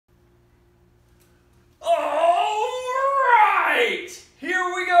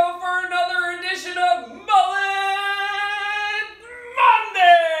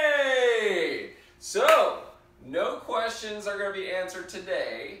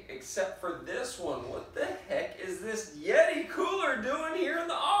okay, except for this one. What the heck is this Yeti cooler doing here in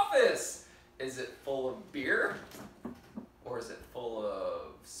the office? Is it full of beer? Or is it full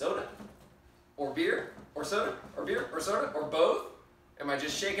of soda? Or beer? Or soda? Or beer? Or soda? Or both? Am I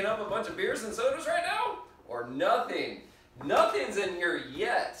just shaking up a bunch of beers and sodas right now? Or nothing? Nothing's in here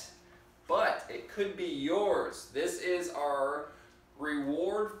yet, but it could be yours. This is our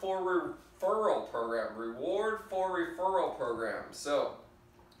Reward for Referral program. Reward for Referral program. So,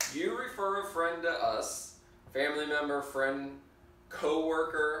 you refer a friend to us, family member, friend,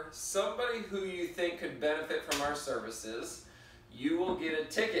 co-worker, somebody who you think could benefit from our services, you will get a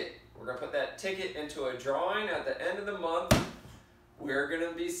ticket. We're going to put that ticket into a drawing at the end of the month. We're going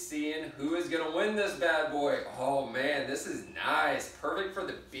to be seeing who is going to win this bad boy. Oh man, this is nice. Perfect for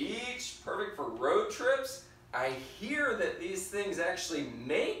the beach, perfect for road trips. I hear that these things actually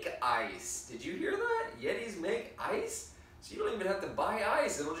make ice. Did you hear that? Yetis make ice? So you don't even have to buy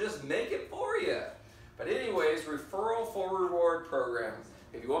ice. It'll just make it for you. But anyways, Referral for Reward program.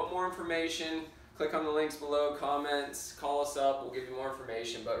 If you want more information, click on the links below, comments, call us up, we'll give you more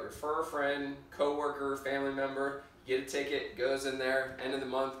information. But refer a friend, co-worker, family member, get a ticket, goes in there, end of the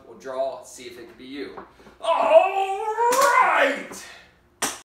month, we'll draw, see if it could be you. All right!